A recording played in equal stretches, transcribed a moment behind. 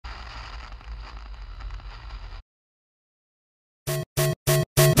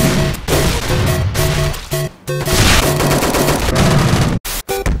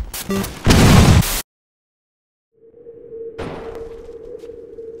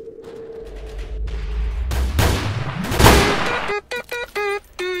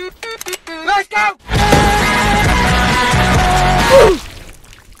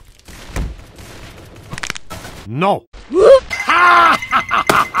No!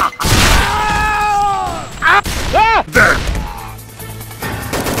 There!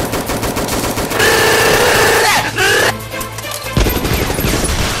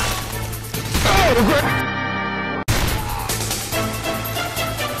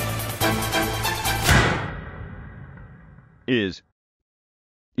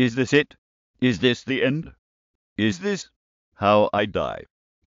 Is this it? Is this the end? Is this how I die?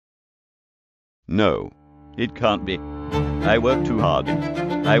 No, it can't be. I work too hard.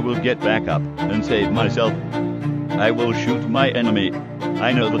 I will get back up and save myself. I will shoot my enemy.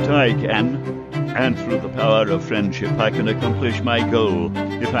 I know that I can. And through the power of friendship, I can accomplish my goal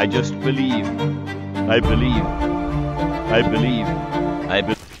if I just believe. I believe. I believe. I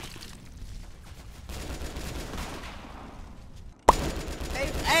believe.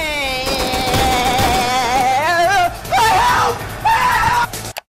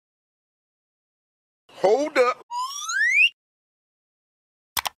 Hold up!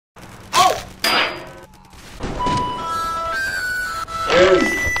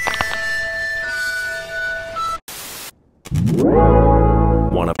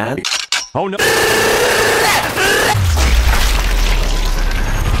 Wanna add? Oh no!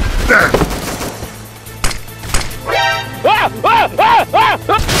 There!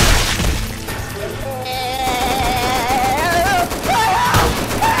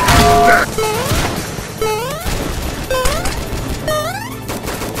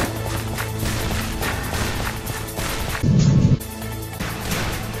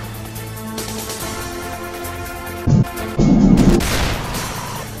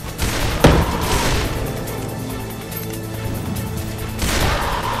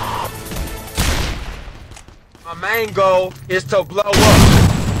 My main goal is to blow up.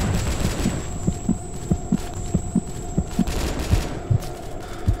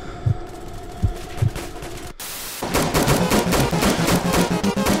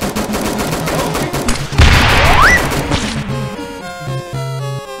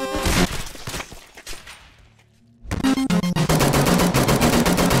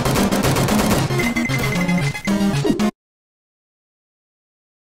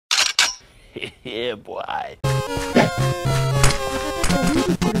 Yeah, boy.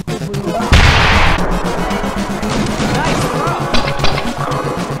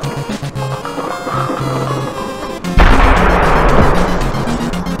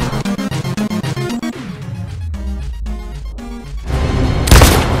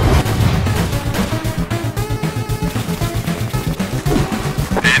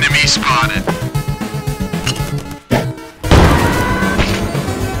 Enemy spotted.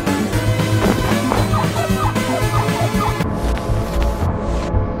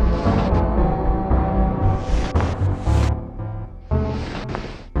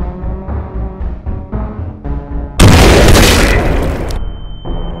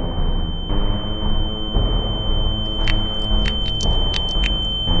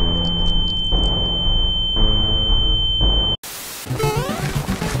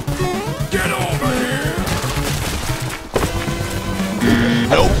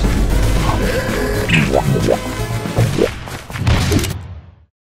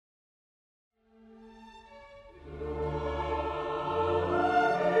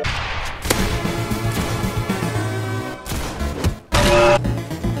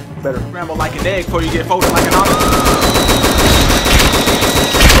 Better scramble like an egg before you get folded like an omelet.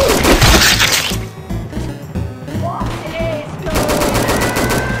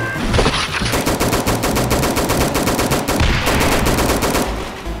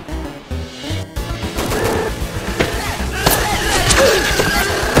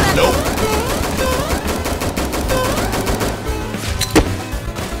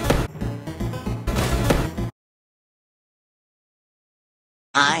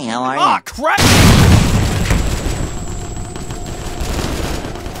 Hi, how are you? Ah, crap!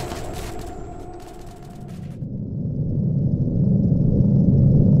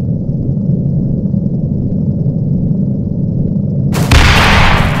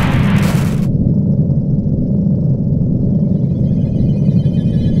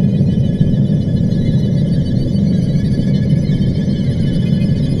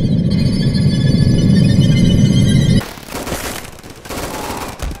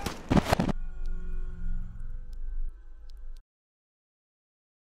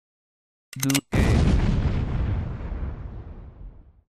 Do